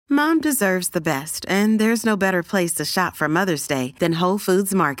Mom deserves the best, and there's no better place to shop for Mother's Day than Whole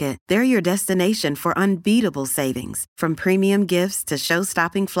Foods Market. They're your destination for unbeatable savings, from premium gifts to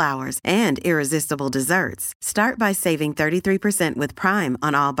show-stopping flowers and irresistible desserts. Start by saving 33% with Prime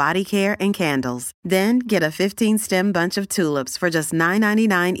on all body care and candles. Then get a 15-stem bunch of tulips for just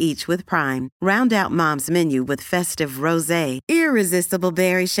 $9.99 each with Prime. Round out Mom's menu with festive rosé, irresistible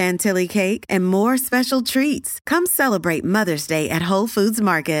berry chantilly cake, and more special treats. Come celebrate Mother's Day at Whole Foods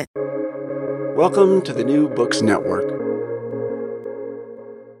Market. Welcome to the New Books Network.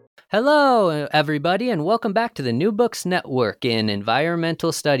 Hello, everybody, and welcome back to the New Books Network in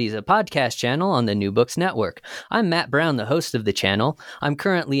Environmental Studies, a podcast channel on the New Books Network. I'm Matt Brown, the host of the channel. I'm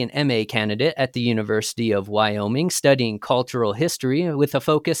currently an MA candidate at the University of Wyoming, studying cultural history with a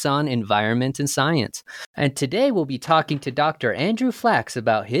focus on environment and science. And today we'll be talking to Dr. Andrew Flachs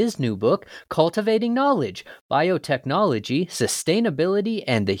about his new book, Cultivating Knowledge, Biotechnology, Sustainability,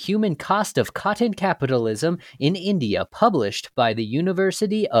 and the Human Cost of Cotton Capitalism in India, published by the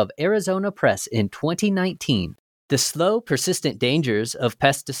University of Arizona Press in 2019. The slow, persistent dangers of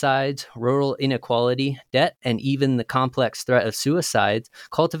pesticides, rural inequality, debt, and even the complex threat of suicides,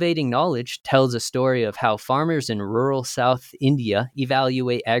 Cultivating Knowledge tells a story of how farmers in rural South India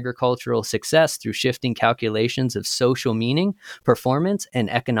evaluate agricultural success through shifting calculations of social meaning, performance,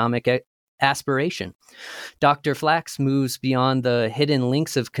 and economic aspiration. Dr. Flachs moves beyond the hidden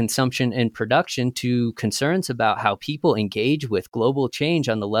links of consumption and production to concerns about how people engage with global change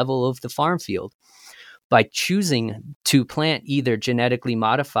on the level of the farm field. By choosing to plant either genetically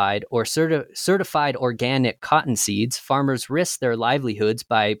modified or certified organic cotton seeds, farmers risk their livelihoods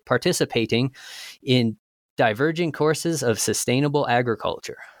by participating in diverging courses of sustainable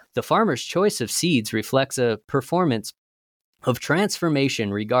agriculture. The farmer's choice of seeds reflects a performance of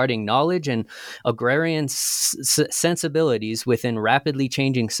transformation regarding knowledge and agrarian sensibilities within rapidly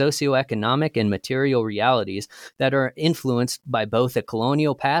changing socioeconomic and material realities that are influenced by both the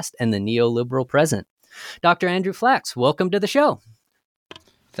colonial past and the neoliberal present. Dr. Andrew Flachs, welcome to the show.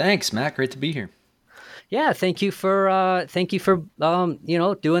 Thanks, Matt. Great to be here. Yeah, thank you for doing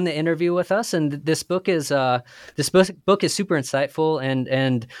the interview with us. And this book is super insightful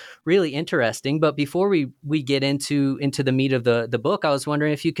and really interesting. But before we get into the meat of the book, I was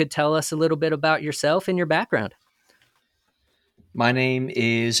wondering if you could tell us a little bit about yourself and your background. My name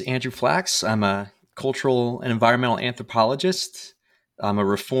is Andrew Flachs. I'm a cultural and environmental anthropologist. I'm a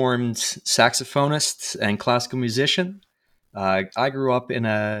reformed saxophonist and classical musician. I grew up in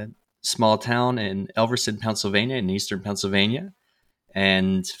a small town in Elverson, Pennsylvania, in eastern Pennsylvania,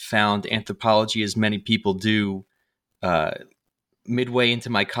 and found anthropology, as many people do, midway into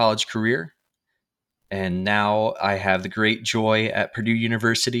my college career. And now I have the great joy at Purdue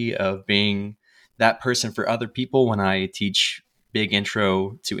University of being that person for other people when I teach big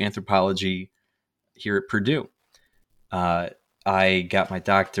intro to anthropology here at Purdue. I got my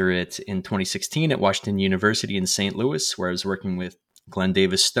doctorate in 2016 at Washington University in St. Louis, where I was working with Glenn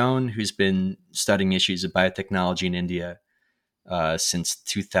Davis Stone, who's been studying issues of biotechnology in India since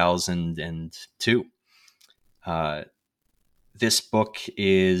 2002. This book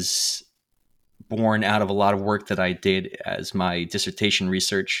is born out of a lot of work that I did as my dissertation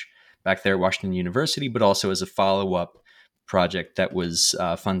research back there at Washington University, but also as a follow-up project that was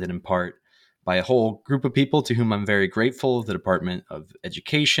funded in part by a whole group of people to whom I'm very grateful: the Department of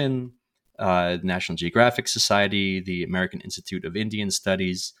Education, the National Geographic Society, the American Institute of Indian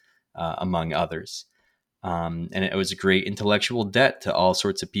Studies, among others. And it was a great intellectual debt to all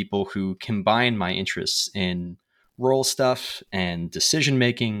sorts of people who combine my interests in rural stuff and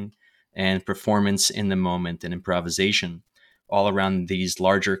decision-making and performance in the moment and improvisation, all around these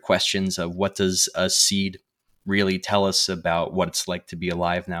larger questions of what does a seed really tell us about what it's like to be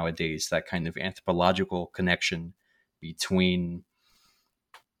alive nowadays, that kind of anthropological connection between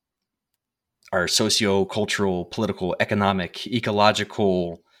our socio-cultural, political, economic,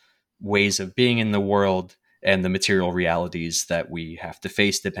 ecological ways of being in the world and the material realities that we have to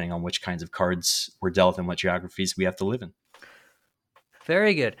face depending on which kinds of cards we're dealt and what geographies we have to live in.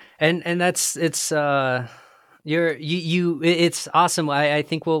 Very good. And it's awesome. I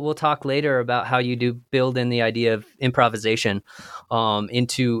think we'll talk later about how you do build in the idea of improvisation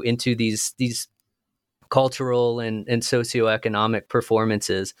into these cultural and socioeconomic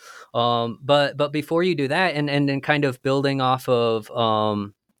performances. But before you do that, and kind of building off of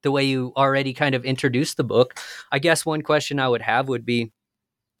the way you already kind of introduced the book, I guess one question I would have would be,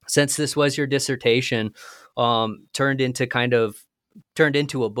 since this was your dissertation, turned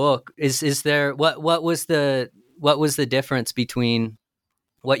into a book, is there what was the difference between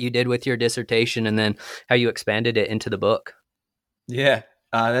what you did with your dissertation and then how you expanded it into the book? Yeah.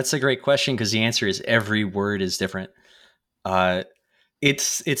 That's a great question because the answer is every word is different. Uh,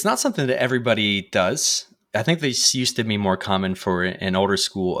 it's not something that everybody does. I think this used to be more common for an older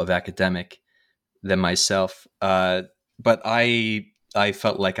school of academic than myself. But I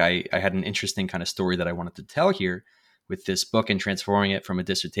felt like I had an interesting kind of story that I wanted to tell here with this book and transforming it from a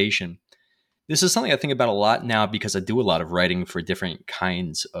dissertation. This is something I think about a lot now because I do a lot of writing for different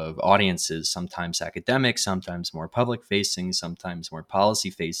kinds of audiences, sometimes academic, sometimes more public facing, sometimes more policy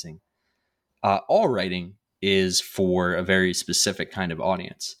facing. All writing is for a very specific kind of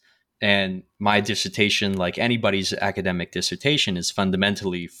audience. And my dissertation, like anybody's academic dissertation, is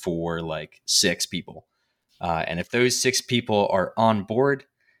fundamentally for like 6 people. And if those 6 people are on board,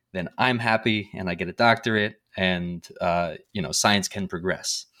 then I'm happy and I get a doctorate and, science can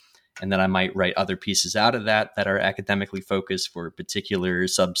progress. And then I might write other pieces out of that are academically focused for particular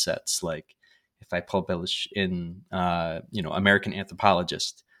subsets. Like if I publish in, American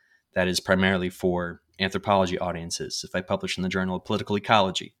Anthropologist, that is primarily for anthropology audiences. If I publish in the Journal of Political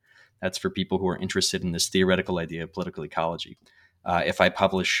Ecology, that's for people who are interested in this theoretical idea of political ecology. If I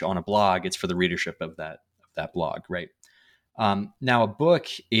publish on a blog, it's for the readership of that blog, right? Now, a book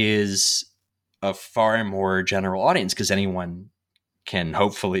is a far more general audience because anyone can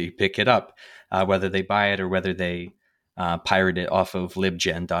hopefully pick it up, whether they buy it or whether they pirate it off of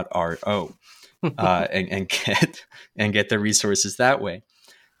libgen.ro and get the resources that way.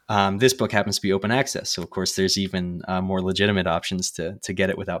 This book happens to be open access, so of course there's even more legitimate options to get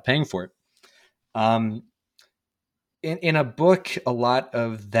it without paying for it. In a book, a lot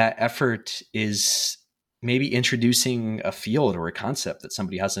of that effort is maybe introducing a field or a concept that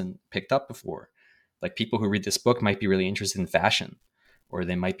somebody hasn't picked up before. Like people who read this book might be really interested in fashion, or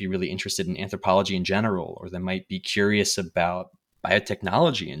they might be really interested in anthropology in general, or they might be curious about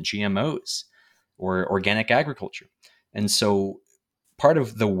biotechnology and GMOs or organic agriculture. And so part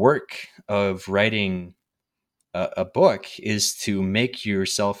of the work of writing a book is to make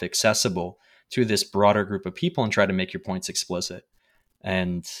yourself accessible to this broader group of people and try to make your points explicit.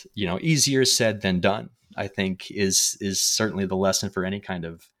 And, easier said than done, I think is certainly the lesson for any kind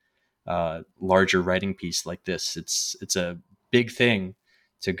of larger writing piece like this. It's a big thing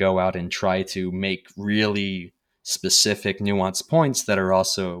to go out and try to make really specific, nuanced points that are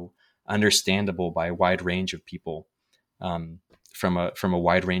also understandable by a wide range of people from a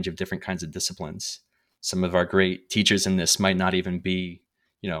wide range of different kinds of disciplines. Some of our great teachers in this might not even be,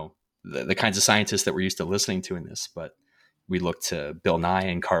 the kinds of scientists that we're used to listening to in this, but we look to Bill Nye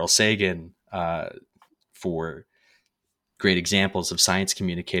and Carl Sagan for great examples of science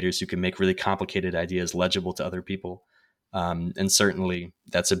communicators who can make really complicated ideas legible to other people. And certainly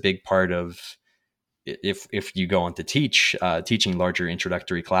that's a big part of if you go on to teaching larger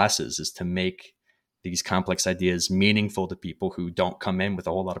introductory classes, is to make these complex ideas meaningful to people who don't come in with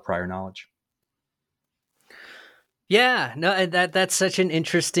a whole lot of prior knowledge. Yeah, no, that's such an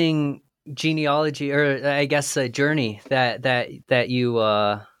interesting genealogy, or I guess a journey that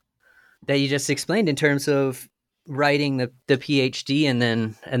you just explained in terms of writing the PhD and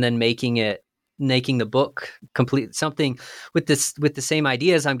then making the book complete, something with the same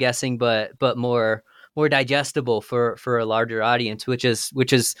ideas, I'm guessing, but more digestible for a larger audience, which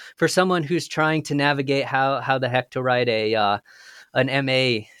is for someone who's trying to navigate how the heck to write an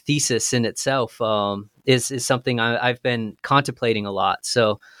MA thesis in itself is something I've been contemplating a lot.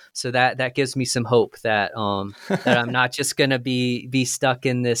 So that gives me some hope that that I'm not just going to be stuck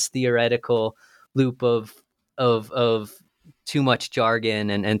in this theoretical loop of too much jargon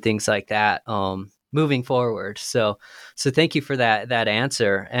and things like that moving forward. So thank you for that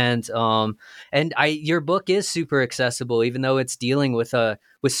answer. And your book is super accessible, even though it's dealing with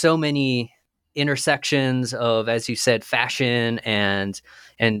so many intersections of, as you said, fashion and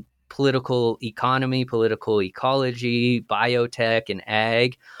political economy, political ecology, biotech, and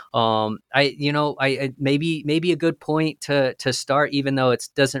ag. I maybe a good point to start, even though it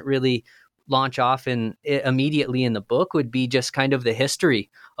doesn't really launch off immediately in the book, would be just kind of the history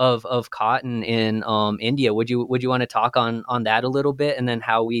of cotton in India. Would you want to talk on that a little bit, and then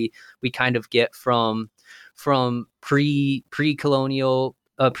how we kind of get from pre-colonial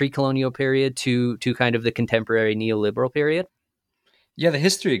period to kind of the contemporary neoliberal period? Yeah, the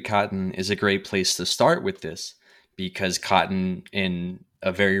history of cotton is a great place to start with this, because cotton in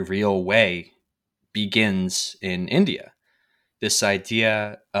a very real way begins in India. This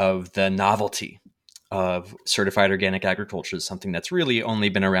idea of the novelty of certified organic agriculture is something that's really only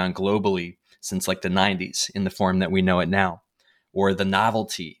been around globally since like the 90s in the form that we know it now, or the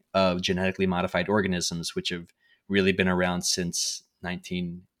novelty of genetically modified organisms, which have really been around since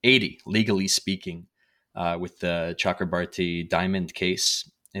 1980, legally speaking, with the Chakrabarti diamond case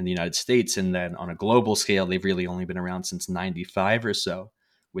in the United States. And then on a global scale, they've really only been around since 95 or so,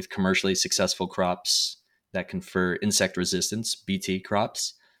 with commercially successful crops that confer insect resistance, BT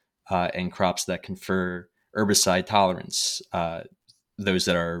crops, and crops that confer herbicide tolerance, those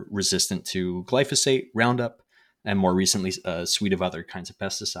that are resistant to glyphosate, Roundup, and more recently, a suite of other kinds of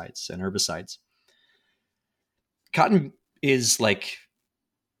pesticides and herbicides. Cotton is like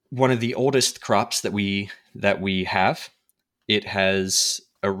one of the oldest crops that we have. It has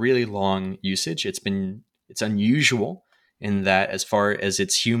a really long usage. It's unusual in that, as far as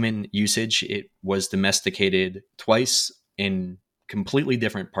its human usage, it was domesticated twice in completely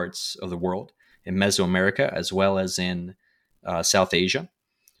different parts of the world, in Mesoamerica as well as in South Asia,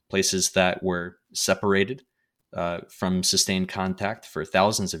 places that were separated from sustained contact for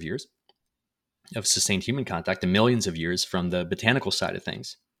thousands of years of sustained human contact and millions of years from the botanical side of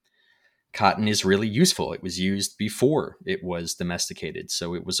things. Cotton is really useful. It was used before it was domesticated,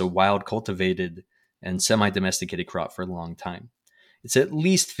 so it was a wild cultivated and semi-domesticated crop for a long time. It's at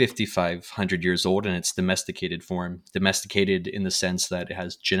least 5,500 years old in its domesticated form, domesticated in the sense that it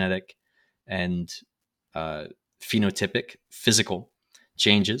has genetic and phenotypic, physical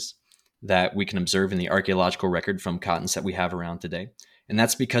changes that we can observe in the archaeological record from cottons that we have around today. And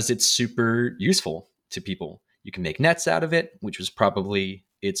that's because it's super useful to people. You can make nets out of it, which was probably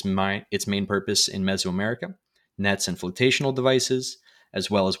its main purpose in Mesoamerica, nets and flotational devices, as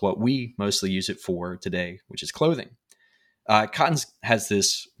well as what we mostly use it for today, which is clothing. Cotton has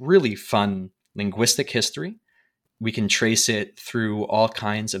this really fun linguistic history. We can trace it through all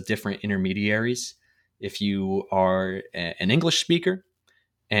kinds of different intermediaries. If you are an English speaker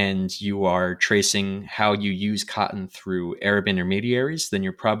and you are tracing how you use cotton through Arab intermediaries, then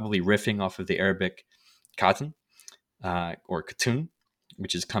you're probably riffing off of the Arabic cotton or katun,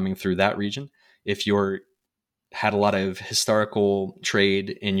 which is coming through that region. If you're had a lot of historical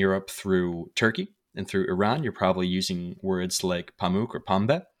trade in Europe through Turkey and through Iran, you're probably using words like pamuk or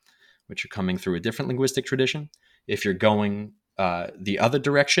pambe, which are coming through a different linguistic tradition. If you're going the other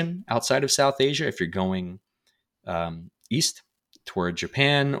direction outside of South Asia, if you're going east toward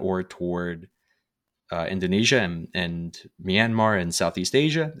Japan or toward Indonesia and Myanmar and Southeast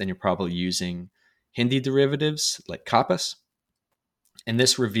Asia, then you're probably using Hindi derivatives like kapas. And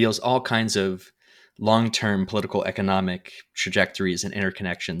this reveals all kinds of long-term political economic trajectories and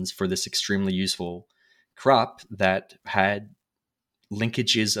interconnections for this extremely useful crop that had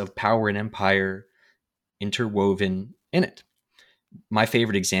linkages of power and empire interwoven in it. My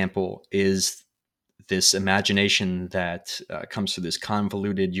favorite example is this imagination that comes through this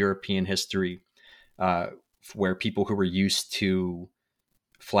convoluted European history where people who were used to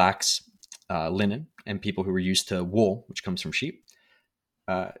flax, linen, and people who were used to wool, which comes from sheep,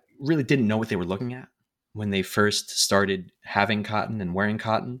 really didn't know what they were looking at when they first started having cotton and wearing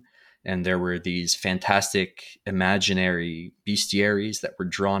cotton. And there were these fantastic imaginary bestiaries that were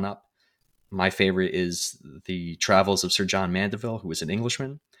drawn up. My favorite is the travels of Sir John Mandeville, who was an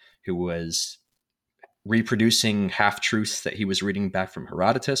Englishman, who was reproducing half-truths that he was reading back from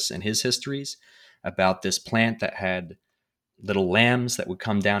Herodotus and his histories about this plant that had little lambs that would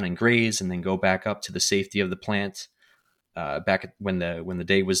come down and graze and then go back up to the safety of the plant when the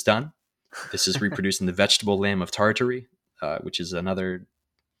day was done. This is reproducing the vegetable lamb of Tartary, which is another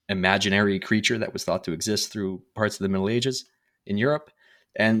imaginary creature that was thought to exist through parts of the Middle Ages in Europe.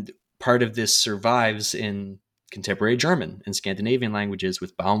 And part of this survives in contemporary German and Scandinavian languages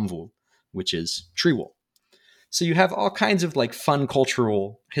with Baumwoll, which is tree wool. So you have all kinds of like fun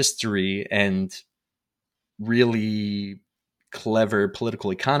cultural history and really clever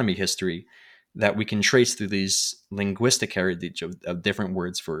political economy history that we can trace through these linguistic heritage of different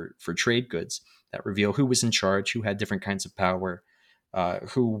words for trade goods that reveal who was in charge, who had different kinds of power,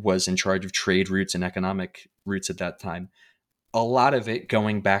 who was in charge of trade routes and economic routes at that time. A lot of it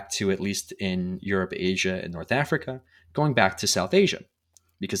going back to, at least in Europe, Asia, and North Africa, going back to South Asia,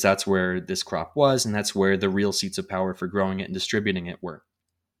 because that's where this crop was, and that's where the real seats of power for growing it and distributing it were.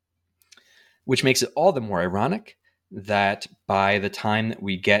 Which makes it all the more ironic that by the time that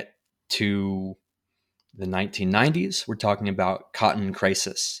we get to the 1990s, we're talking about cotton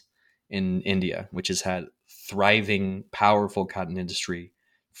crisis in India, which has had thriving, powerful cotton industry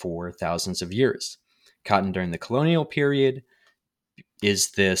for thousands of years. Cotton during the colonial period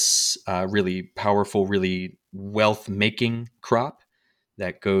is this really powerful, really wealth-making crop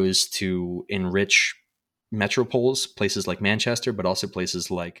that goes to enrich metropoles, places like Manchester, but also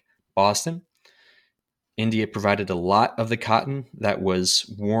places like Boston. India provided a lot of the cotton that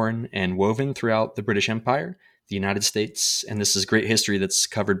was worn and woven throughout the British Empire. The United States, and this is great history that's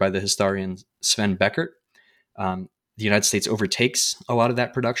covered by the historian Sven Beckert, The United States overtakes a lot of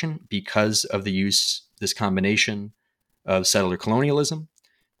that production because of this combination of settler colonialism,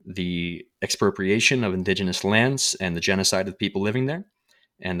 the expropriation of indigenous lands, and the genocide of the people living there,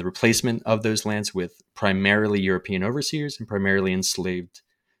 and the replacement of those lands with primarily European overseers and primarily enslaved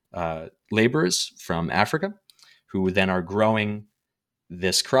laborers from Africa, who then are growing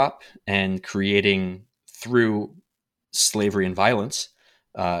this crop and creating, through slavery and violence,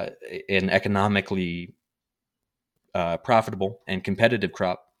 an economically profitable and competitive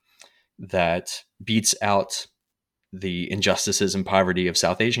crop that beats out the injustices and poverty of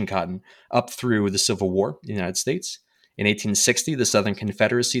South Asian cotton up through the Civil War in the United States. In 1860, the Southern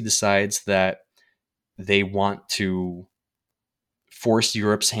Confederacy decides that they want to force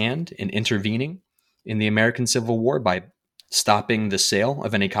Europe's hand in intervening in the American Civil War by stopping the sale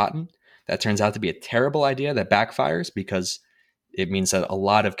of any cotton. That turns out to be a terrible idea that backfires because it means that a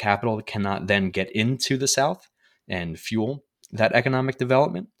lot of capital cannot then get into the South and fuel that economic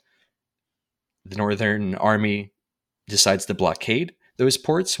development. The Northern Army decides to blockade those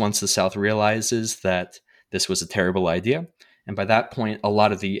ports once the South realizes that this was a terrible idea. And by that point, a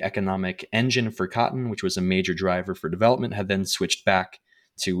lot of the economic engine for cotton, which was a major driver for development, had then switched back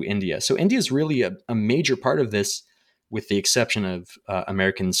to India. So India is really a major part of this, with the exception of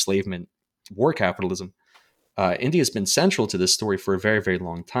American enslavement, war capitalism. India has been central to this story for a very, very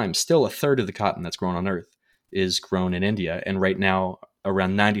long time. Still, a third of the cotton that's grown on Earth is grown in India. And right now,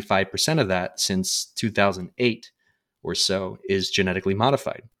 around 95% of that, since 2008 or so, is genetically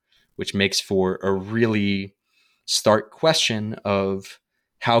modified, which makes for a really stark question of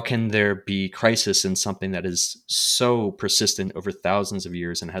how can there be crisis in something that is so persistent over thousands of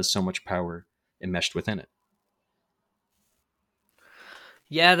years and has so much power enmeshed within it.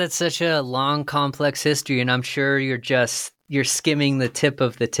 Yeah, that's such a long, complex history, and I'm sure you're skimming the tip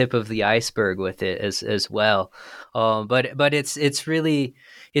of the iceberg with it as well. But it's really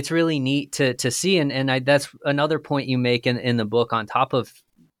neat to see, and that's another point you make in the book. On top of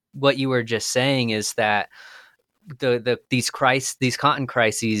what you were just saying, is that these cotton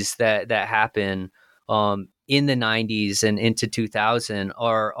crises that happen in the 90s and into 2000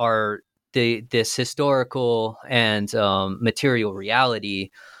 are this historical and material reality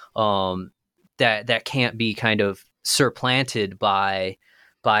that can't be kind of supplanted by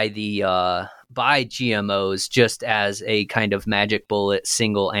GMOs just as a kind of magic bullet,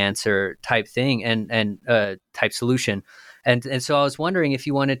 single answer type thing and type solution. And so I was wondering if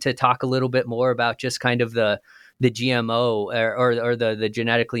you wanted to talk a little bit more about just kind of the GMO or the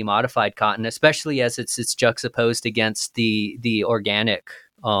genetically modified cotton, especially as it's juxtaposed against the organic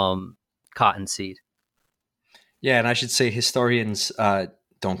cottonseed. Yeah, and I should say, historians,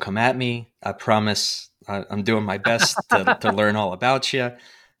 don't come at me. I promise I'm doing my best to learn all about you.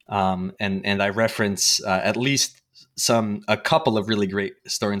 And I reference at least a couple of really great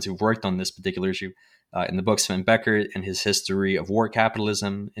historians who've worked on this particular issue in the book. Sven Becker and his History of War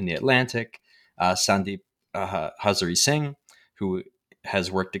Capitalism in the Atlantic, Sandeep Hazari Singh, who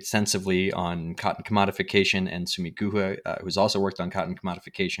has worked extensively on cotton commodification, and Sumit Guha, who's also worked on cotton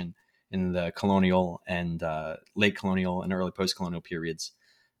commodification in the colonial and late colonial and early post-colonial periods.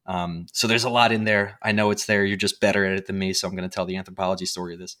 So there's a lot in there. I know it's there. You're just better at it than me, so I'm going to tell the anthropology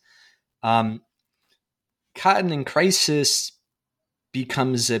story of this. Cotton in crisis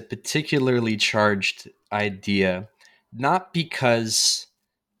becomes a particularly charged idea, not because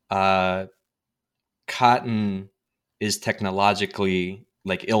cotton is technologically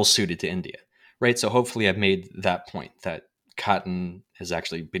ill-suited to India, right? So hopefully I've made that point, that cotton has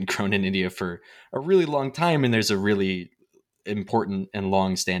actually been grown in India for a really long time, and there's a really important and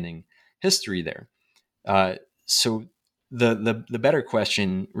long-standing history there. So the better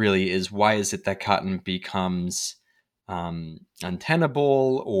question really is, why is it that cotton becomes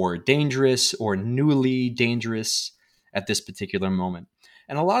untenable or dangerous or newly dangerous at this particular moment?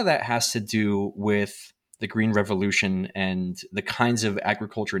 And a lot of that has to do with the Green Revolution and the kinds of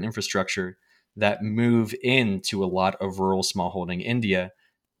agriculture and infrastructure that move into a lot of rural smallholding India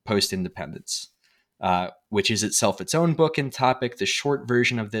post-independence, which is itself its own book and topic. The short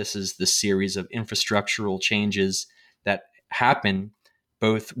version of this is the series of infrastructural changes that happen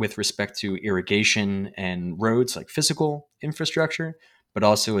both with respect to irrigation and roads, like physical infrastructure, but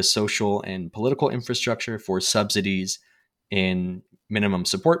also a social and political infrastructure for subsidies in minimum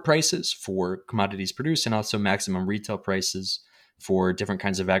support prices for commodities produced, and also maximum retail prices for different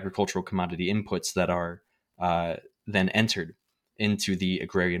kinds of agricultural commodity inputs that are then entered into the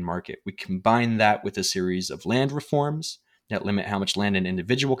agrarian market. We combine that with a series of land reforms that limit how much land an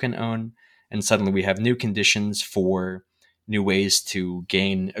individual can own, and suddenly we have new conditions for new ways to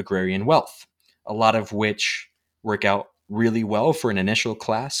gain agrarian wealth. a lot of which work out really well for an initial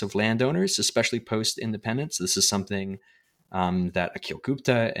class of landowners, especially post-independence. This is something that Akhil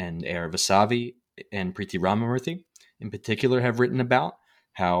Gupta and A.R. Vasavi and Preeti Ramamurthy in particular have written about,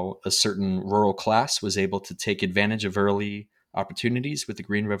 how a certain rural class was able to take advantage of early opportunities with the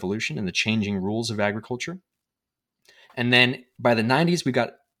Green Revolution and the changing rules of agriculture. And then by the 90s, we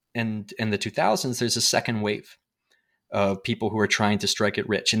got, and in the 2000s, there's a second wave of people who are trying to strike it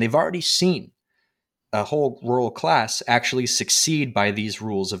rich. And they've already seen a whole rural class actually succeed by these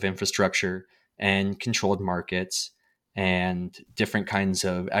rules of infrastructure and controlled markets and different kinds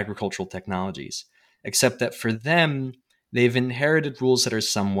of agricultural technologies, except that for them, they've inherited rules that are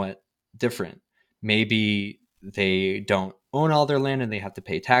somewhat different. Maybe they don't own all their land and they have to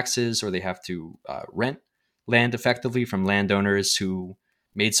pay taxes, or they have to rent land effectively from landowners who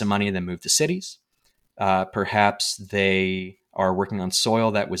made some money and then moved to cities. Perhaps they are working on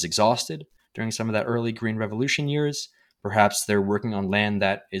soil that was exhausted during some of that early Green Revolution years. Perhaps they're working on land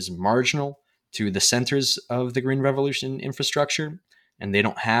that is marginal to the centers of the Green Revolution infrastructure, and they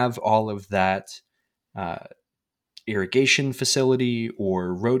don't have all of that irrigation facility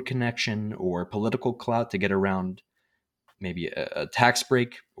or road connection or political clout to get around maybe a tax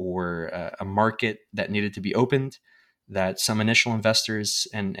break or a market that needed to be opened that some initial investors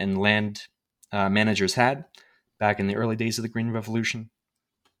and land managers had back in the early days of the Green Revolution.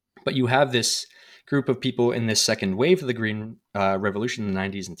 But you have this group of people in this second wave of the Green Revolution in the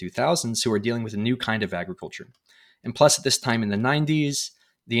 90s and 2000s who are dealing with a new kind of agriculture. And plus, at this time in the 90s,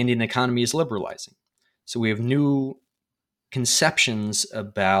 the Indian economy is liberalizing. So we have new conceptions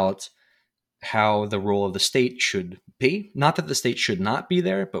about how the role of the state should be. Not that the state should not be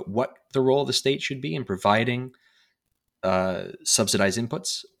there, but what the role of the state should be in providing subsidized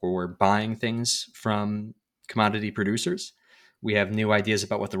inputs or buying things from commodity producers. We have new ideas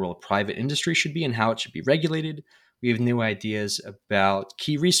about what the role of private industry should be and how it should be regulated. We have new ideas about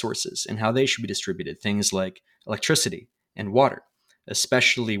key resources and how they should be distributed, things like electricity and water,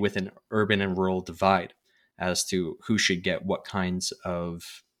 especially with an urban and rural divide as to who should get what kinds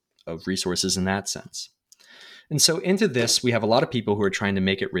of resources in that sense. And so into this, we have a lot of people who are trying to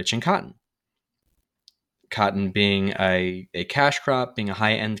make it rich in cotton. Cotton being a cash crop, being a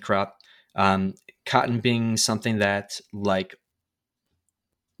high-end crop, cotton being something that, like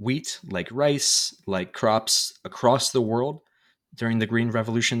wheat, like rice, like crops across the world during the Green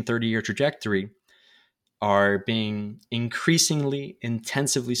Revolution 30-year trajectory, are being increasingly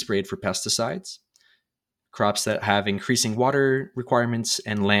intensively sprayed for pesticides. Crops that have increasing water requirements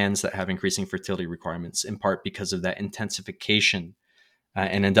and lands that have increasing fertility requirements, in part because of that intensification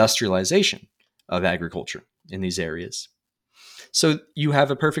and industrialization of agriculture in these areas. So you have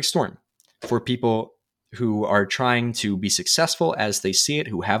a perfect storm for people who are trying to be successful as they see it,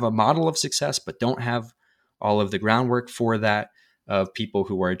 who have a model of success but don't have all of the groundwork for that, of people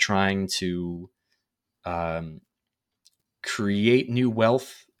who are trying to create new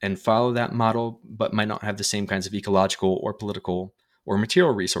wealth and follow that model, but might not have the same kinds of ecological or political or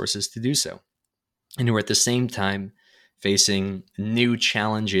material resources to do so. And who are at the same time facing new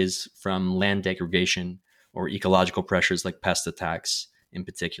challenges from land degradation or ecological pressures like pest attacks in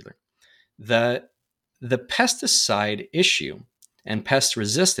particular. The pesticide issue and pest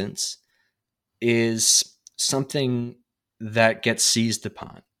resistance is something that gets seized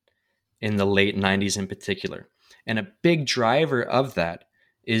upon in the late 90s in particular. And a big driver of that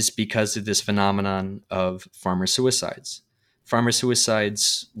is because of this phenomenon of farmer suicides. Farmer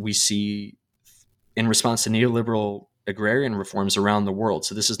suicides we see in response to neoliberal agrarian reforms around the world.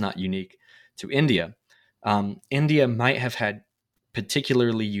 So this is not unique to India. India might have had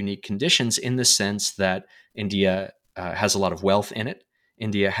particularly unique conditions in the sense that India has a lot of wealth in it.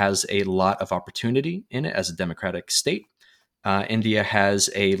 India has a lot of opportunity in it as a democratic state. India has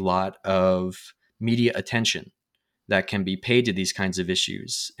a lot of media attention that can be paid to these kinds of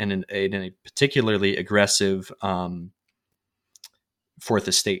issues, and in a particularly aggressive fourth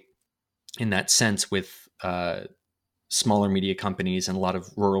estate in that sense, with smaller media companies and a lot of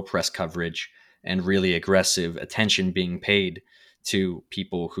rural press coverage and really aggressive attention being paid to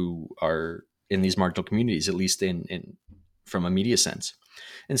people who are in these marginal communities, at least in from a media sense.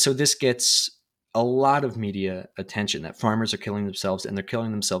 And so this gets a lot of media attention, that farmers are killing themselves, and they're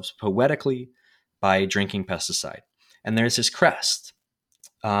killing themselves poetically by drinking pesticide. And there's this crest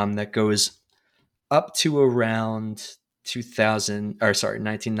that goes up to around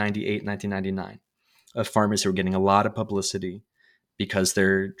 1998, 1999, of farmers who are getting a lot of publicity because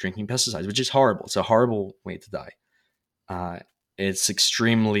they're drinking pesticides, which is horrible. It's a horrible way to die. It's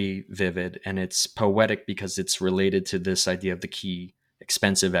extremely vivid, and it's poetic because it's related to this idea of the key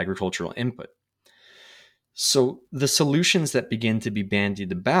expensive agricultural input. So the solutions that begin to be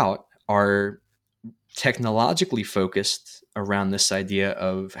bandied about are technologically focused around this idea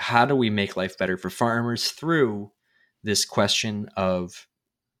of how do we make life better for farmers through this question of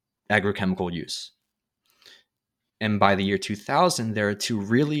agrochemical use. And by the year 2000, there are two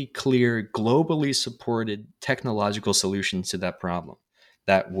really clear, globally supported technological solutions to that problem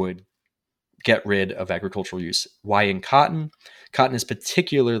that would get rid of agricultural use. Why in cotton? Cotton is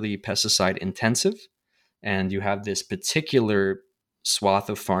particularly pesticide intensive, and you have this particular swath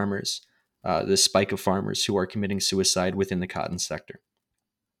of farmers, this spike of farmers who are committing suicide within the cotton sector.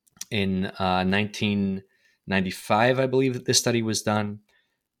 In 1995, I believe that this study was done.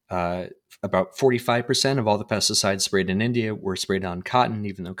 About 45% of all the pesticides sprayed in India were sprayed on cotton,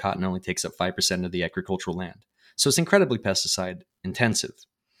 even though cotton only takes up 5% of the agricultural land. So it's incredibly pesticide intensive.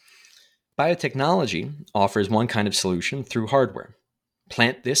 Biotechnology offers one kind of solution through hardware.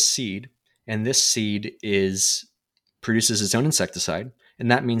 Plant this seed, and this seed produces its own insecticide, and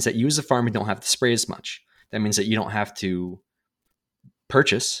that means that you as a farmer don't have to spray as much. That means that you don't have to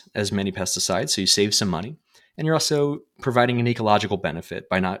purchase as many pesticides, so you save some money. And you're also providing an ecological benefit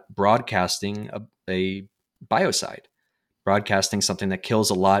by not broadcasting a biocide, broadcasting something that kills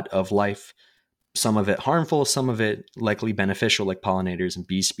a lot of life, some of it harmful, some of it likely beneficial, like pollinators and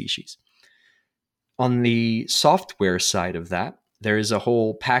bee species. On the software side of that, there is a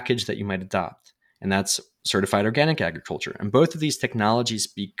whole package that you might adopt, and that's certified organic agriculture. And both of these technologies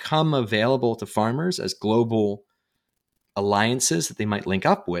become available to farmers as global alliances that they might link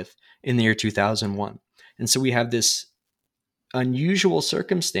up with in the year 2001. And so we have this unusual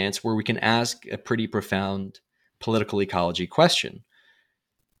circumstance where we can ask a pretty profound political ecology question.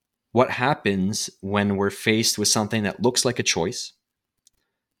 What happens when we're faced with something that looks like a choice,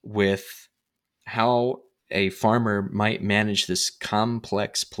 with how a farmer might manage this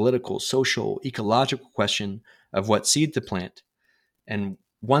complex political, social, ecological question of what seed to plant? And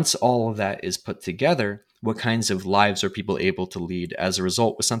once all of that is put together, what kinds of lives are people able to lead as a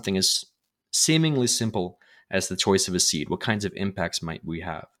result with something as seemingly simple as the choice of a seed? What kinds of impacts might we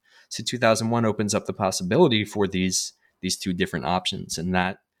have? So 2001 opens up the possibility for these two different options. And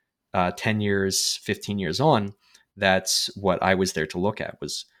that 10 years, 15 years on, that's what I was there to look at,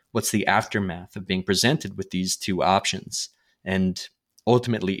 was what's the aftermath of being presented with these two options? And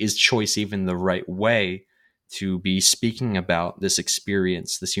ultimately, is choice even the right way to be speaking about this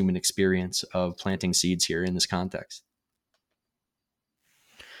experience, this human experience of planting seeds here in this context?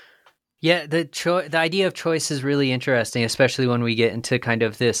 Yeah, the idea of choice is really interesting, especially when we get into kind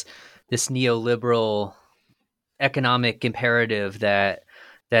of this neoliberal economic imperative that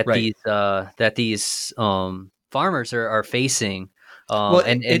Right. these farmers are facing.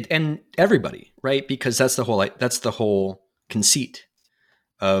 And everybody, right? Because that's the whole conceit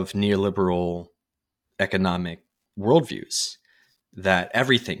of neoliberal economic worldviews, that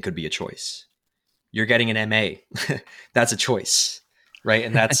everything could be a choice. You're getting an MA, that's a choice, right?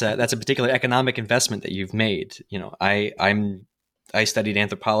 And that's a particular economic investment that you've made. You know, I studied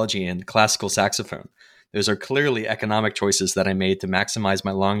anthropology and classical saxophone. Those are clearly economic choices that I made to maximize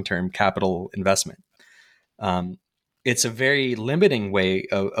my long-term capital investment. It's a very limiting way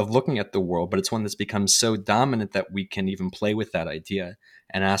of looking at the world, but it's one that's become so dominant that we can even play with that idea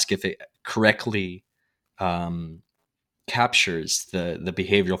and ask if it correctly captures the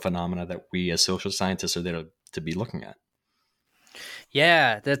behavioral phenomena that we as social scientists are there to be looking at.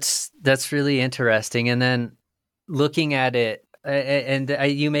 Yeah, that's really interesting. And then looking at it, and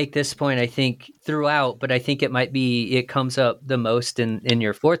you make this point, I think, throughout, but I think it comes up the most in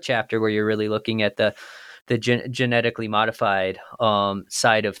your fourth chapter, where you're really looking at the genetically modified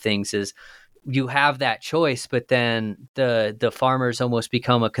side of things. Is you have that choice, but then the farmers almost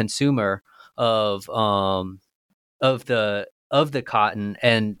become a consumer of the cotton,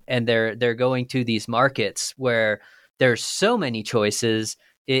 and they're going to these markets where there's so many choices.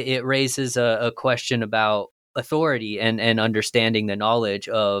 It raises a question about authority and understanding the knowledge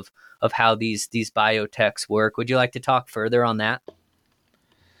of how these biotechs work. Would you like to talk further on that?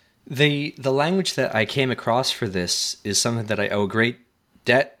 The language that I came across for this is something that I owe a great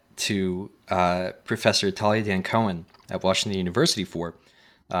debt to Professor Talia Dan Cohen at Washington University for,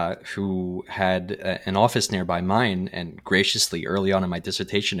 who had an office nearby mine and graciously early on in my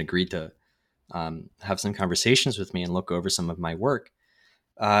dissertation agreed to have some conversations with me and look over some of my work.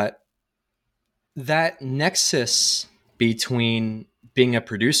 That nexus between being a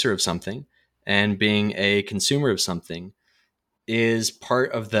producer of something and being a consumer of something is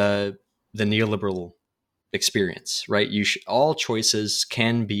part of the neoliberal experience, right? All choices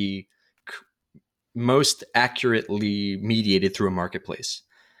can be most accurately mediated through a marketplace.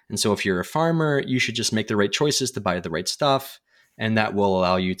 And so if you're a farmer, you should just make the right choices to buy the right stuff, and that will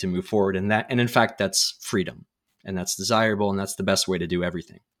allow you to move forward. And in fact, that's freedom, and that's desirable, and that's the best way to do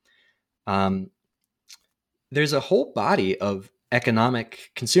everything. There's a whole body of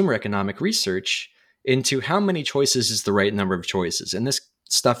consumer economic research into how many choices is the right number of choices. And this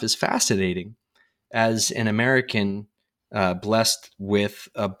stuff is fascinating as an American blessed with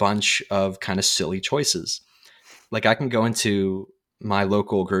a bunch of kind of silly choices. Like, I can go into my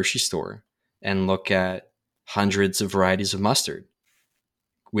local grocery store and look at hundreds of varieties of mustard,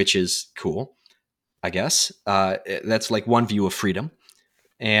 which is cool, I guess. That's like one view of freedom.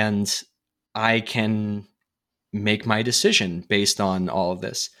 And I can make my decision based on all of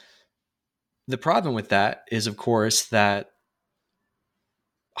this. The problem with that is, of course, that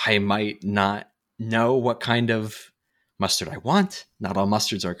I might not know what kind of mustard I want. Not all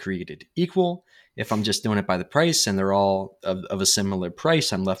mustards are created equal. If I'm just doing it by the price and they're all of a similar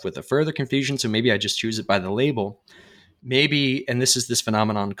price, I'm left with a further confusion. So maybe I just choose it by the label. Maybe, and this is this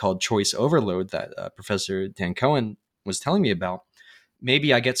phenomenon called choice overload that Professor Dan Cohen was telling me about.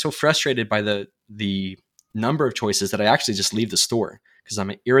 Maybe I get so frustrated by the number of choices that I actually just leave the store because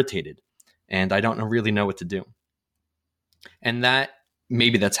I'm irritated and I don't really know what to do. And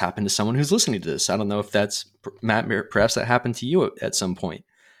maybe that's happened to someone who's listening to this. I don't know if that's, Matt, perhaps that happened to you at some point.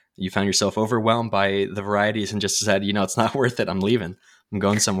 You found yourself overwhelmed by the varieties and just said, it's not worth it. I'm leaving. I'm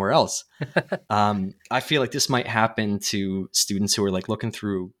going somewhere else. I feel like this might happen to students who are like looking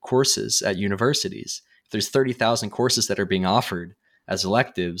through courses at universities. If there's 30,000 courses that are being offered as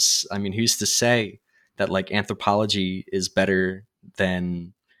electives, I mean, who's to say that like anthropology is better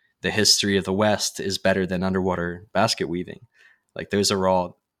than the history of the West is better than underwater basket weaving? Like those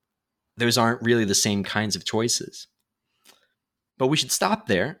aren't really the same kinds of choices. But we should stop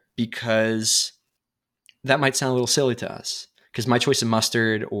there because that might sound a little silly to us. Because my choice of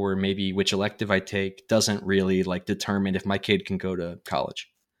mustard or maybe which elective I take doesn't really like determine if my kid can go to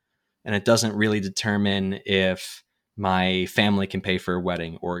college. And it doesn't really determine if my family can pay for a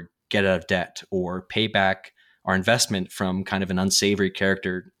wedding or get out of debt or pay back our investment from kind of an unsavory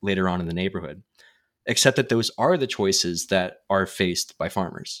character later on in the neighborhood. Except that those are the choices that are faced by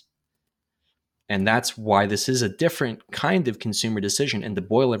farmers. And that's why this is a different kind of consumer decision. And to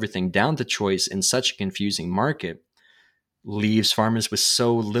boil everything down to choice in such a confusing market leaves farmers with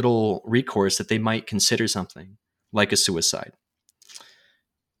so little recourse that they might consider something like a suicide.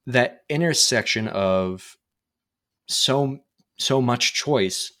 That intersection of so much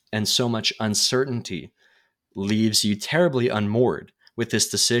choice and so much uncertainty leaves you terribly unmoored with this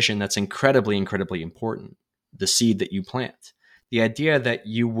decision that's incredibly, incredibly important, the seed that you plant. The idea that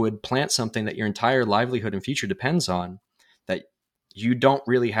you would plant something that your entire livelihood and future depends on, that you don't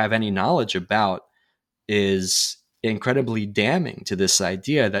really have any knowledge about, is incredibly damning to this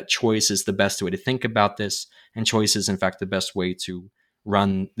idea that choice is the best way to think about this, and choice is, in fact, the best way to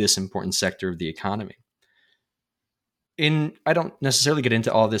run this important sector of the economy. I don't necessarily get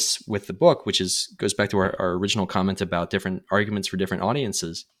into all this with the book, which goes back to our original comment about different arguments for different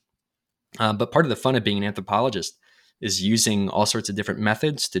audiences. But part of the fun of being an anthropologist is using all sorts of different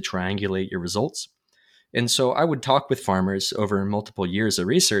methods to triangulate your results. And so I would talk with farmers over multiple years of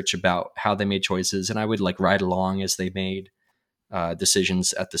research about how they made choices, and I would like ride along as they made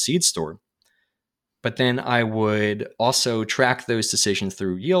decisions at the seed store. But then I would also track those decisions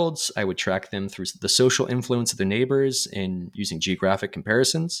through yields. I would track them through the social influence of their neighbors in using geographic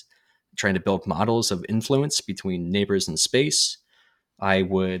comparisons, trying to build models of influence between neighbors and space. I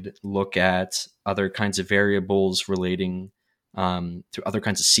would look at other kinds of variables relating to other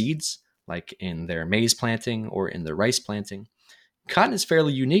kinds of seeds, like in their maize planting or in their rice planting. Cotton is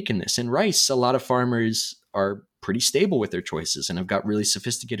fairly unique in this. In rice, a lot of farmers are pretty stable with their choices and have got really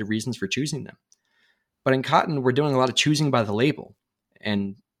sophisticated reasons for choosing them. But in cotton, we're doing a lot of choosing by the label.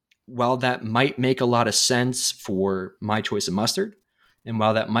 And while that might make a lot of sense for my choice of mustard, and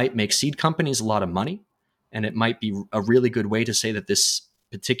while that might make seed companies a lot of money, and it might be a really good way to say that this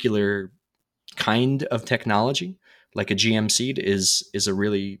particular kind of technology, like a GM seed, is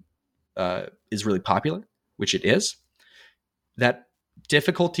really popular, which it is. That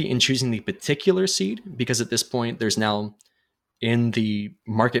difficulty in choosing the particular seed, because at this point there's now in the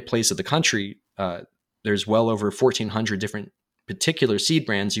marketplace of the country, there's well over 1,400 different particular seed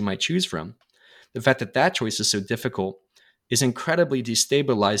brands you might choose from. The fact that choice is so difficult is incredibly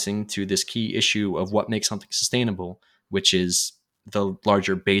destabilizing to this key issue of what makes something sustainable, which is the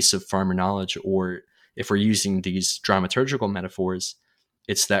larger base of farmer knowledge, or if we're using these dramaturgical metaphors,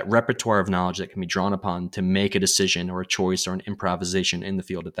 it's that repertoire of knowledge that can be drawn upon to make a decision or a choice or an improvisation in the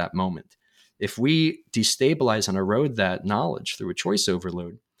field at that moment. If we destabilize and erode that knowledge through a choice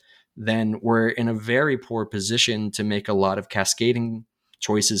overload, then we're in a very poor position to make a lot of cascading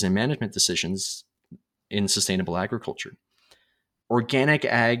choices and management decisions in sustainable agriculture. Organic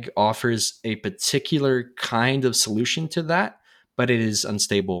ag offers a particular kind of solution to that, but it is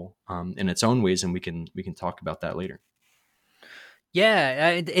unstable in its own ways, and we can talk about that later.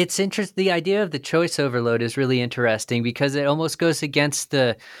 Yeah, it's interesting. The idea of the choice overload is really interesting because it almost goes against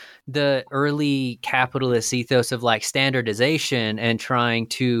the early capitalist ethos of like standardization and trying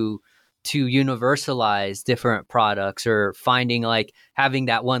to universalize different products, or finding like having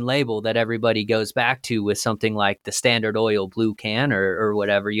that one label that everybody goes back to with something like the Standard Oil blue can or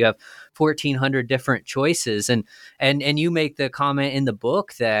whatever. You have 1,400 different choices, and you make the comment in the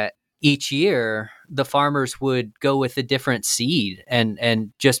book that each year the farmers would go with a different seed,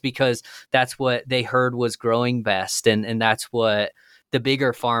 and just because that's what they heard was growing best, and that's what the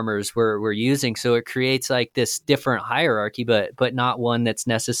bigger farmers were using. So it creates like this different hierarchy, but not one that's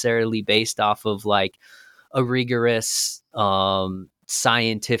necessarily based off of like a rigorous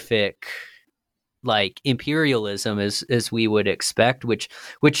scientific like imperialism as we would expect, which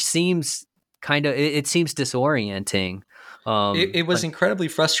seems kind of, it seems disorienting. It was incredibly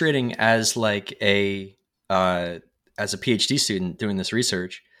frustrating as like as a PhD student doing this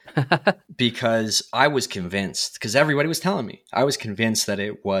research, because I was convinced, because everybody was telling me, I was convinced that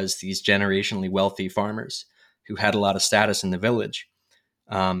it was these generationally wealthy farmers who had a lot of status in the village.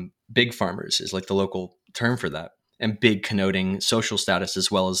 Big farmers is like the local term for that, and big connoting social status as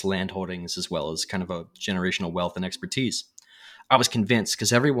well as land holdings, as well as kind of a generational wealth and expertise. I was convinced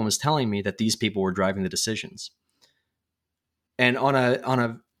because everyone was telling me that these people were driving the decisions. And on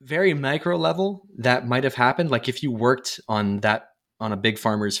a very micro level, that might have happened. Like if you worked on a big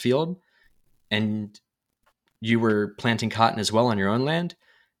farmer's field and you were planting cotton as well on your own land,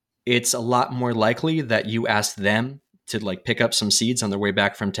 it's a lot more likely that you asked them to like pick up some seeds on their way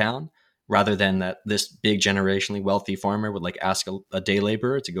back from town, rather than that this big generationally wealthy farmer would like ask a day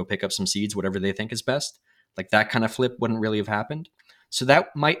laborer to go pick up some seeds, whatever they think is best. Like that kind of flip wouldn't really have happened. So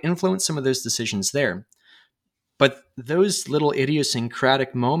that might influence some of those decisions there. But those little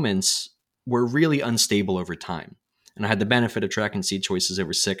idiosyncratic moments were really unstable over time. And I had the benefit of tracking seed choices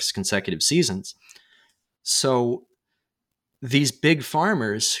over 6 consecutive seasons. So these big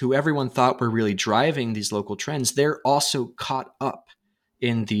farmers who everyone thought were really driving these local trends, they're also caught up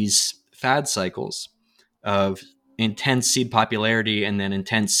in these fad cycles of intense seed popularity and then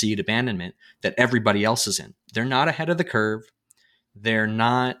intense seed abandonment that everybody else is in. They're not ahead of the curve. They're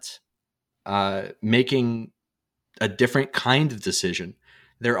not making a different kind of decision.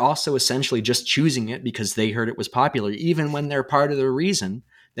 They're also essentially just choosing it because they heard it was popular, even when they're part of the reason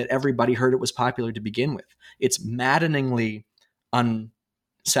that everybody heard it was popular to begin with. It's maddeningly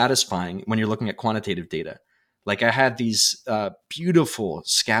unsatisfying when you're looking at quantitative data. Like I had these beautiful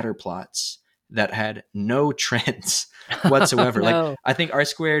scatter plots that had no trends whatsoever. No. Like I think R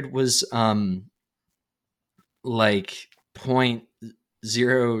squared was like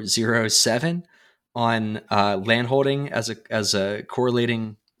 0.007 on landholding as a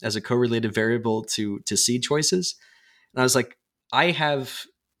correlated variable to seed choices. And I was like, I have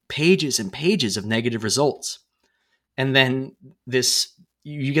pages and pages of negative results. And then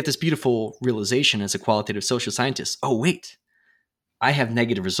you get this beautiful realization as a qualitative social scientist. Oh, wait, I have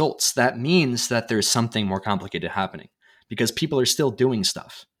negative results. That means that there's something more complicated happening, because people are still doing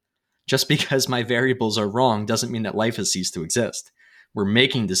stuff. Just because my variables are wrong doesn't mean that life has ceased to exist. We're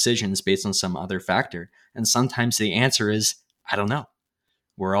making decisions based on some other factor. And sometimes the answer is, I don't know.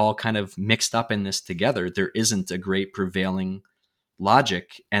 We're all kind of mixed up in this together. There isn't a great prevailing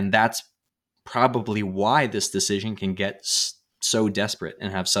logic. And that's probably why this decision can get so desperate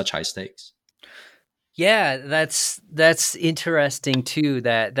and have such high stakes. Yeah, that's interesting too,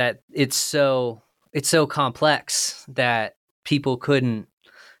 that it's so complex that people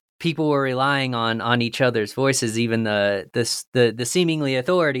were relying on each other's voices. Even the seemingly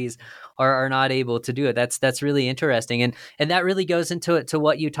authorities are not able to do it. That's really interesting, and that really goes into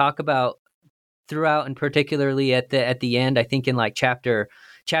what you talk about throughout, and particularly at the end. I think in like chapter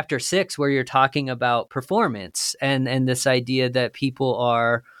 6, where you're talking about performance and this idea that people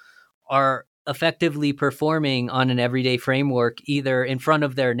are effectively performing on an everyday framework, either in front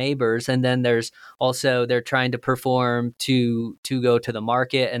of their neighbors, and then there's also they're trying to perform to go to the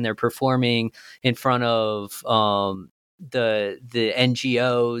market, and they're performing in front of the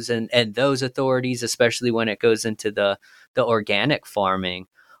NGOs and those authorities, especially when it goes into the organic farming.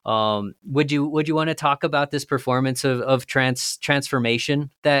 Would you want to talk about this performance of transformation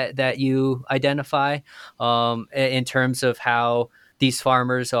that you identify in terms of how these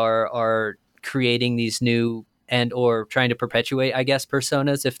farmers are creating these new and or trying to perpetuate, I guess,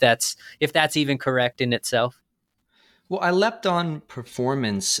 personas, if that's even correct in itself? Well, I leapt on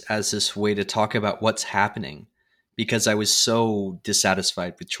performance as this way to talk about what's happening because I was so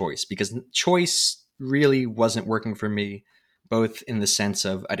dissatisfied with choice, because choice really wasn't working for me, both in the sense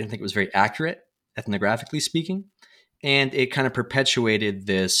of I didn't think it was very accurate, ethnographically speaking, and it kind of perpetuated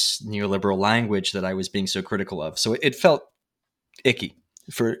this neoliberal language that I was being so critical of. So it felt icky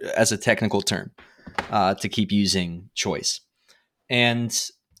as a technical term to keep using choice. And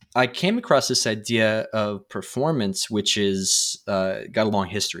I came across this idea of performance, which is got a long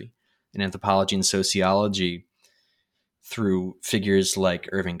history in anthropology and sociology through figures like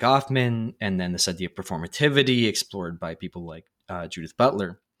Irving Goffman, and then this idea of performativity explored by people like Judith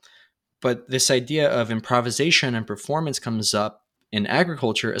Butler. But this idea of improvisation and performance comes up in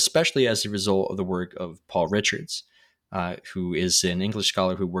agriculture, especially as a result of the work of Paul Richards, who is an English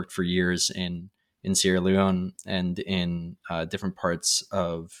scholar who worked for years in Sierra Leone and in different parts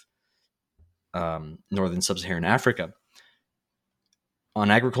of northern sub-Saharan Africa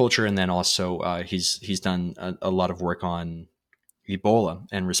on agriculture. And then also he's done a lot of work on Ebola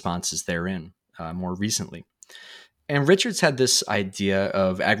and responses therein more recently. And Richards had this idea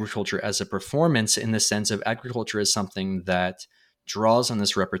of agriculture as a performance, in the sense of agriculture as something that draws on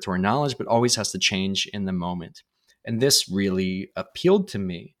this repertoire knowledge, but always has to change in the moment. And this really appealed to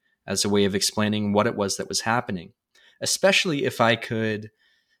me as a way of explaining what it was that was happening, especially if I could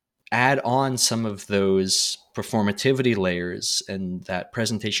add on some of those performativity layers and that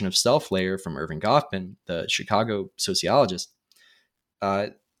presentation of self layer from Irving Goffman, the Chicago sociologist,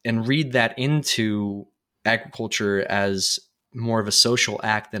 and read that into agriculture as more of a social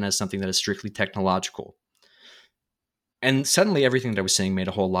act than as something that is strictly technological. And suddenly everything that I was saying made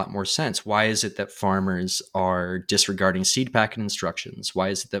a whole lot more sense. Why is it that farmers are disregarding seed packet instructions? Why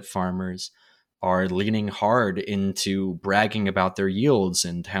is it that farmers are leaning hard into bragging about their yields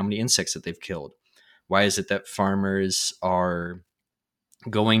and how many insects that they've killed? Why is it that farmers are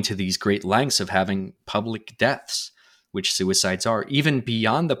going to these great lengths of having public deaths, which suicides are, even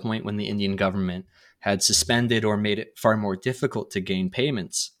beyond the point when the Indian government had suspended or made it far more difficult to gain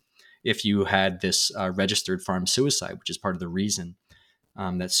payments if you had this registered farm suicide, which is part of the reason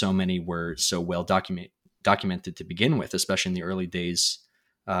that so many were so well documented to begin with, especially in the early days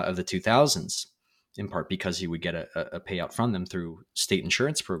of the 2000s, in part because you would get a payout from them through state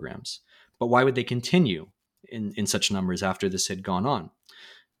insurance programs. But why would they continue in such numbers after this had gone on?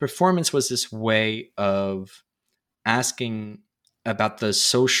 Performance was this way of asking about the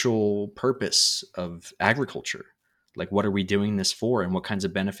social purpose of agriculture. Like, what are we doing this for, and what kinds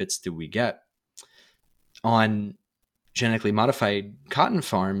of benefits do we get? On genetically modified cotton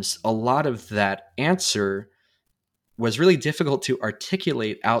farms, a lot of that answer was really difficult to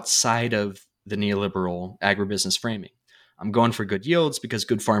articulate outside of the neoliberal agribusiness framing. I'm going for good yields because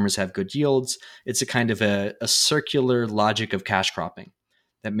good farmers have good yields. It's a kind of a circular logic of cash cropping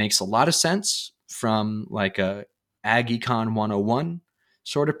that makes a lot of sense from like a Ag Econ 101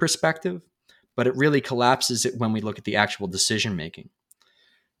 sort of perspective, but it really collapses it when we look at the actual decision making.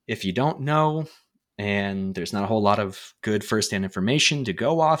 If you don't know, and there's not a whole lot of good firsthand information to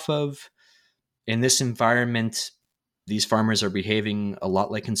go off of, in this environment, these farmers are behaving a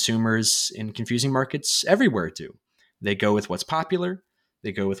lot like consumers in confusing markets everywhere do. They go with what's popular.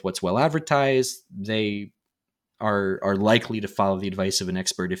 They go with what's well advertised. They are likely to follow the advice of an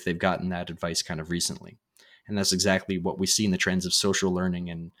expert if they've gotten that advice kind of recently. And that's exactly what we see in the trends of social learning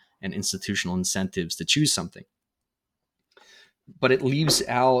and institutional incentives to choose something. But it leaves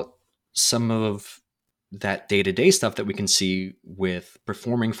out some of that day-to-day stuff that we can see with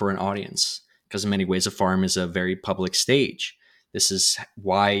performing for an audience, because in many ways a farm is a very public stage. This is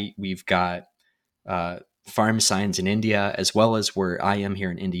why we've got farm signs in India, as well as where I am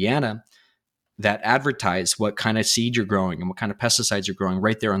here in Indiana, that advertise what kind of seed you're growing and what kind of pesticides you're growing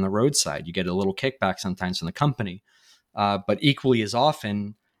right there on the roadside. You get a little kickback sometimes from the company. But equally as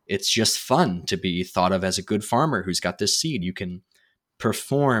often, it's just fun to be thought of as a good farmer who's got this seed. You can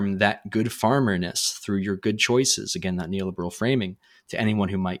perform that good farmerness through your good choices, again, that neoliberal framing, to anyone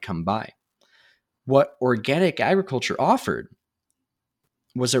who might come by. What organic agriculture offered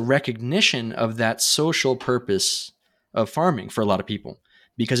was a recognition of that social purpose of farming for a lot of people,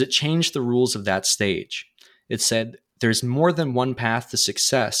 because it changed the rules of that stage. It said there's more than one path to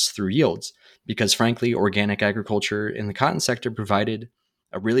success through yields, because frankly, organic agriculture in the cotton sector provided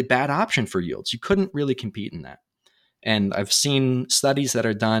a really bad option for yields. You couldn't really compete in that. And I've seen studies that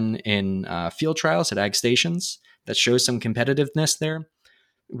are done in field trials at ag stations that show some competitiveness there,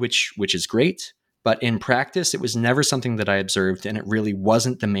 which is great. But in practice, it was never something that I observed, and it really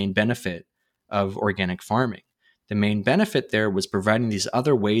wasn't the main benefit of organic farming. The main benefit there was providing these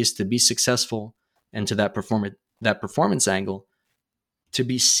other ways to be successful, and to that performance angle to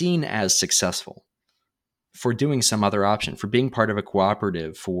be seen as successful for doing some other option, for being part of a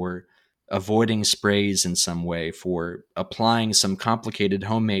cooperative, for avoiding sprays in some way, for applying some complicated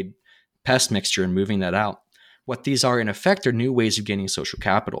homemade pest mixture and moving that out. What these are in effect are new ways of gaining social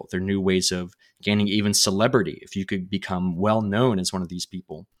capital. They're new ways of gaining even celebrity. If you could become well known as one of these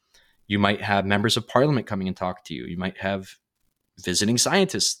people, you might have members of parliament coming and talk to you. You might have visiting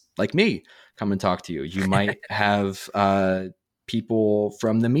scientists like me come and talk to you. You might have people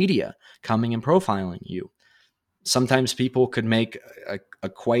from the media coming and profiling you. Sometimes people could make a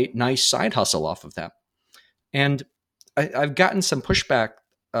quite nice side hustle off of that. And I've gotten some pushback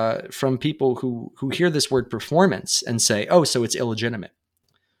from people who hear this word performance and say, oh, so it's illegitimate.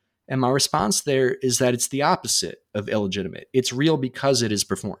 And my response there is that it's the opposite of illegitimate. It's real because it is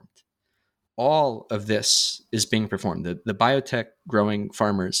performed. All of this is being performed. The biotech growing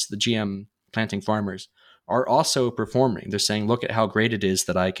farmers, the GM planting farmers, are also performing. They're saying, look at how great it is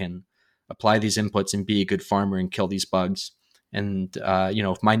that I can apply these inputs and be a good farmer and kill these bugs. And,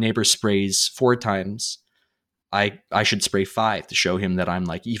 if my neighbor sprays 4 times, I should spray 5 to show him that I'm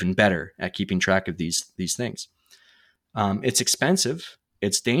like even better at keeping track of these things. It's expensive.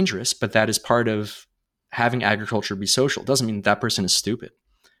 It's dangerous, but that is part of having agriculture be social. It doesn't mean that person is stupid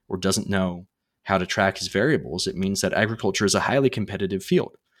or doesn't know how to track his variables. It means that agriculture is a highly competitive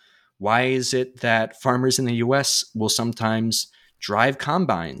field. Why is it that farmers in the US will sometimes drive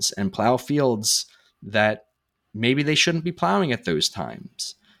combines and plow fields that maybe they shouldn't be plowing at those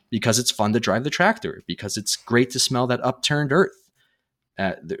times? Because it's fun to drive the tractor, because it's great to smell that upturned earth.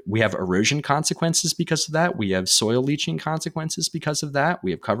 We have erosion consequences because of that. We have soil leaching consequences because of that.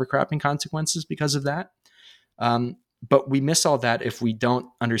 We have cover cropping consequences because of that. But we miss all that if we don't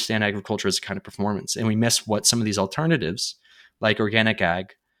understand agriculture as a kind of performance. And we miss what some of these alternatives, like organic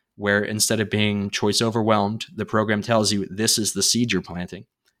ag, where instead of being choice overwhelmed, the program tells you this is the seed you're planting,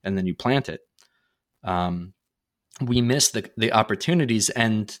 and then you plant it. We miss the opportunities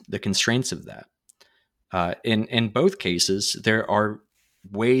and the constraints of that. In both cases, there are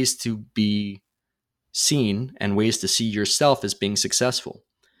ways to be seen and ways to see yourself as being successful.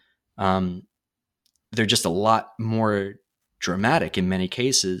 They're just a lot more dramatic in many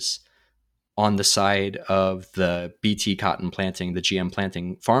cases on the side of the BT cotton planting, the GM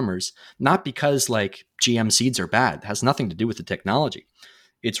planting farmers, not because like GM seeds are bad. It has nothing to do with the technology.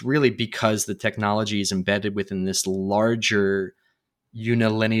 It's really because the technology is embedded within this larger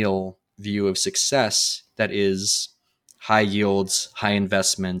unilineal view of success that is high yields, high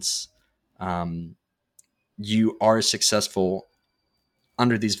investments. You are successful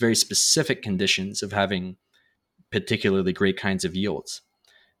under these very specific conditions of having particularly great kinds of yields.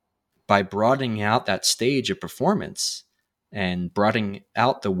 By broadening out that stage of performance and broadening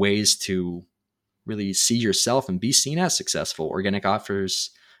out the ways to really see yourself and be seen as successful, organic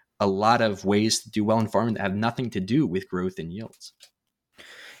offers a lot of ways to do well in farming that have nothing to do with growth and yields.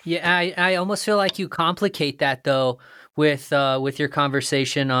 Yeah, I almost feel like you complicate that though with your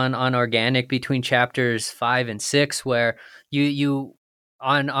conversation on organic between chapters 5 and 6, where you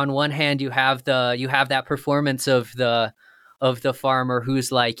on one hand you have that performance of the farmer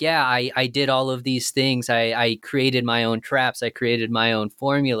who's like, yeah, I did all of these things. I created my own traps. I created my own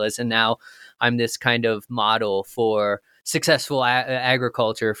formulas. And now I'm this kind of model for successful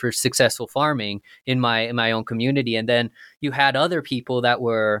agriculture, for successful farming in my own community. And then you had other people that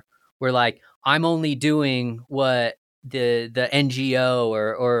were like, I'm only doing what the NGO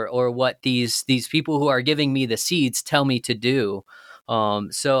or what these people who are giving me the seeds tell me to do.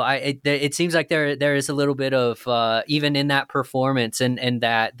 So it seems like there is a little bit of even in that performance and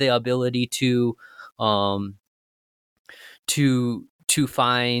that the ability to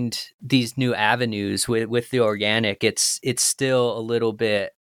find these new avenues with the organic, it's still a little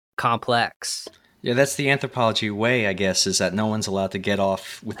bit complex. Yeah, that's the anthropology way, I guess, is that no one's allowed to get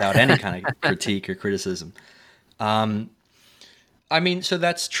off without any kind of critique or criticism. I mean, so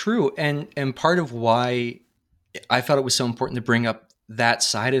that's true. And part of why I felt it was so important to bring up that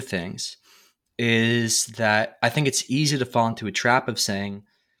side of things is that I think it's easy to fall into a trap of saying,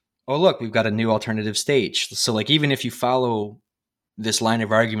 oh, look, we've got a new alternative stage. So like, even if you follow this line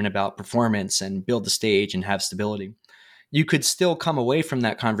of argument about performance and build the stage and have stability, you could still come away from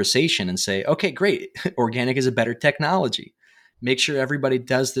that conversation and say, okay, great. Organic is a better technology. Make sure everybody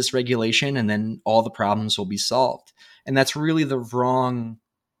does this regulation and then all the problems will be solved. And that's really the wrong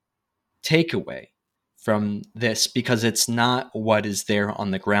takeaway from this, because it's not what is there on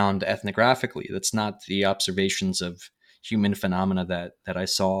the ground ethnographically. That's not the observations of human phenomena that I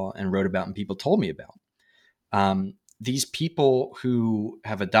saw and wrote about and people told me about. These people who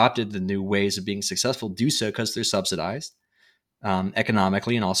have adopted the new ways of being successful do so because they're subsidized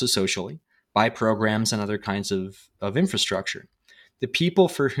economically and also socially by programs and other kinds of infrastructure. The people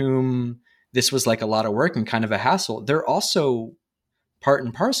for whom this was like a lot of work and kind of a hassle, they're also part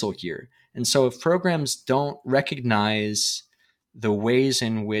and parcel here. And so if programs don't recognize the ways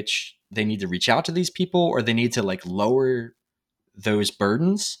in which they need to reach out to these people, or they need to like lower those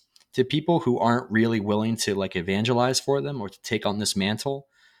burdens to people who aren't really willing to like evangelize for them or to take on this mantle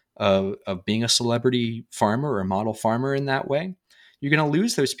of being a celebrity farmer or a model farmer in that way, you're going to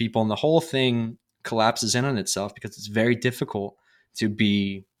lose those people. And the whole thing collapses in on itself because it's very difficult to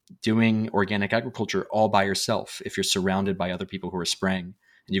be doing organic agriculture all by yourself if you're surrounded by other people who are spraying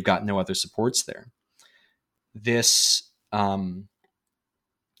and you've got no other supports there. This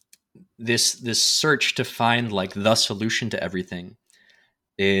search to find like the solution to everything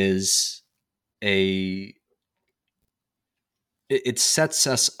is it sets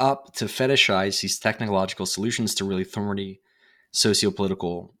us up to fetishize these technological solutions to really thorny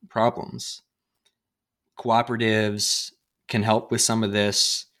sociopolitical problems. Cooperatives can help with some of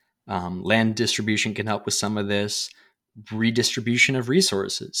this. Land distribution can help with some of this. Redistribution of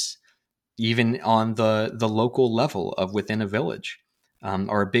resources, even on the local level of within a village,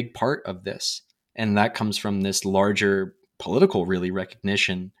 are a big part of this. And that comes from this larger political really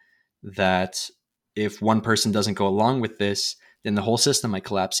recognition that if one person doesn't go along with this, then the whole system might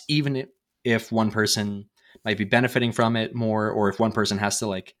collapse, even if one person might be benefiting from it more, or if one person has to,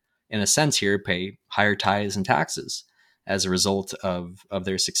 like, in a sense here, pay higher tithes and taxes as a result of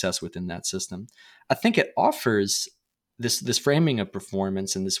their success within that system. I think it offers this framing of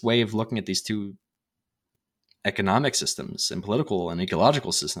performance and this way of looking at these two economic systems and political and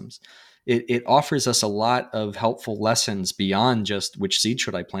ecological systems. It offers us a lot of helpful lessons beyond just which seed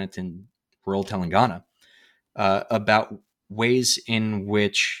should I plant in rural Telangana, about ways in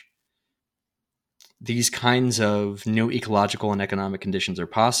which these kinds of new ecological and economic conditions are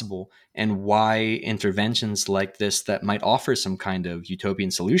possible, and why interventions like this that might offer some kind of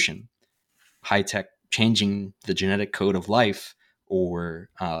utopian solution, high tech changing the genetic code of life, or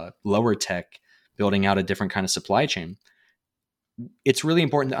lower tech building out a different kind of supply chain. It's really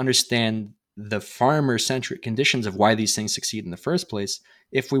important to understand the farmer-centric conditions of why these things succeed in the first place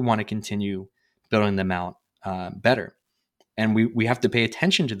if we want to continue building them out better. And we have to pay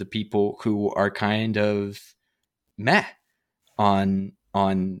attention to the people who are kind of meh on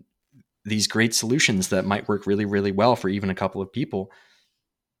these great solutions that might work really, really well for even a couple of people,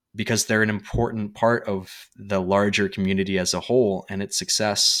 because they're an important part of the larger community as a whole and its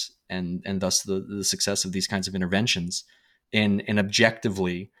success, and thus the success of these kinds of interventions in an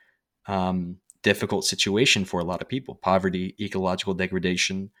objectively difficult situation for a lot of people: poverty, ecological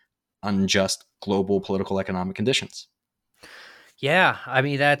degradation, unjust global political economic conditions. Yeah, I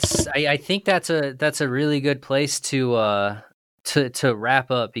mean I think that's a really good place to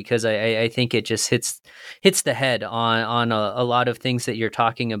wrap up, because I think it just hits the head on a lot of things that you're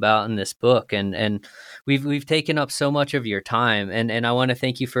talking about in this book, and we've taken up so much of your time, and I want to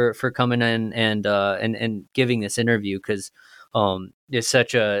thank you for coming in and giving this interview, because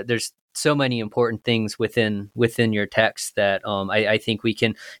there's so many important things within your text that I think we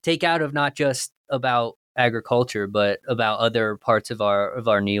can take out of not just about agriculture, but about other parts of our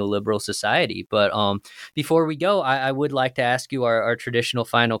neoliberal society. But before we go, I would like to ask you our traditional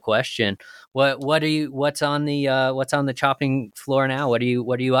final question. What's on the chopping floor now? What are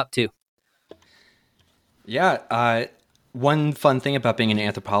you up to? Yeah, one fun thing about being an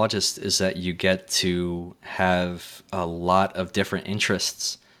anthropologist is that you get to have a lot of different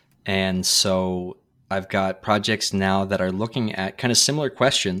interests. And so I've got projects now that are looking at kind of similar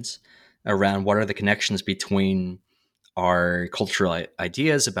questions around what are the connections between our cultural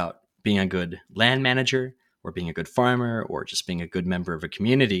ideas about being a good land manager, or being a good farmer, or just being a good member of a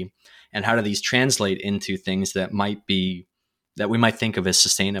community, and how do these translate into things that we might think of as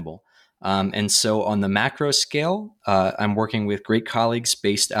sustainable. And so on the macro scale, I'm working with great colleagues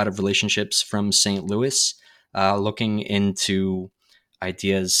based out of relationships from St. Louis, looking into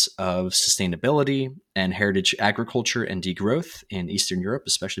ideas of sustainability and heritage agriculture and degrowth in Eastern Europe,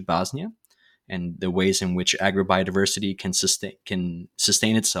 especially Bosnia, and the ways in which agrobiodiversity can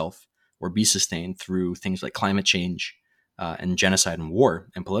sustain itself or be sustained through things like climate change and genocide and war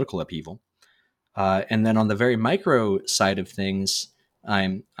and political upheaval. And then on the very micro side of things,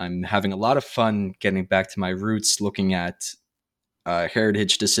 I'm having a lot of fun getting back to my roots, looking at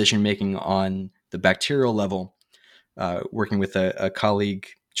heritage decision making on the bacterial level. Working with a colleague,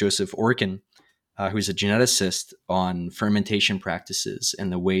 Joseph Orkin, who's a geneticist, on fermentation practices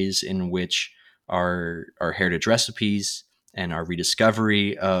and the ways in which our heritage recipes and our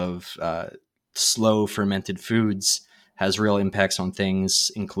rediscovery of slow fermented foods has real impacts on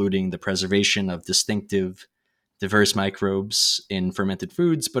things, including the preservation of distinctive, diverse microbes in fermented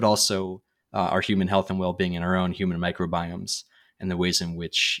foods, but also our human health and well-being in our own human microbiomes, and the ways in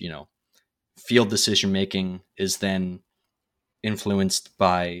which, field decision making is then influenced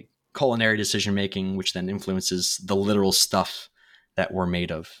by culinary decision making, which then influences the literal stuff that we're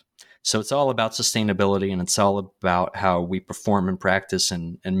made of. So it's all about sustainability, and it's all about how we perform and practice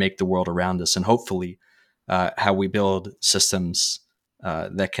and make the world around us, and hopefully how we build systems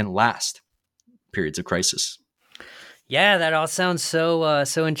that can last periods of crisis. Yeah, that all sounds so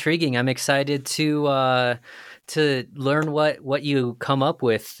intriguing. I'm excited to learn what you come up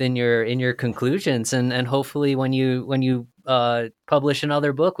with in your conclusions, and hopefully when you publish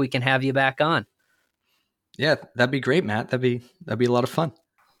another book, we can have you back on. Yeah, that'd be great, Matt. That'd be a lot of fun.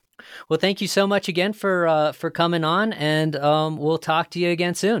 Well, thank you so much again for coming on, and we'll talk to you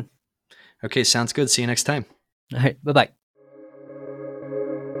again soon. Okay, sounds good. See you next time. All right, bye-bye.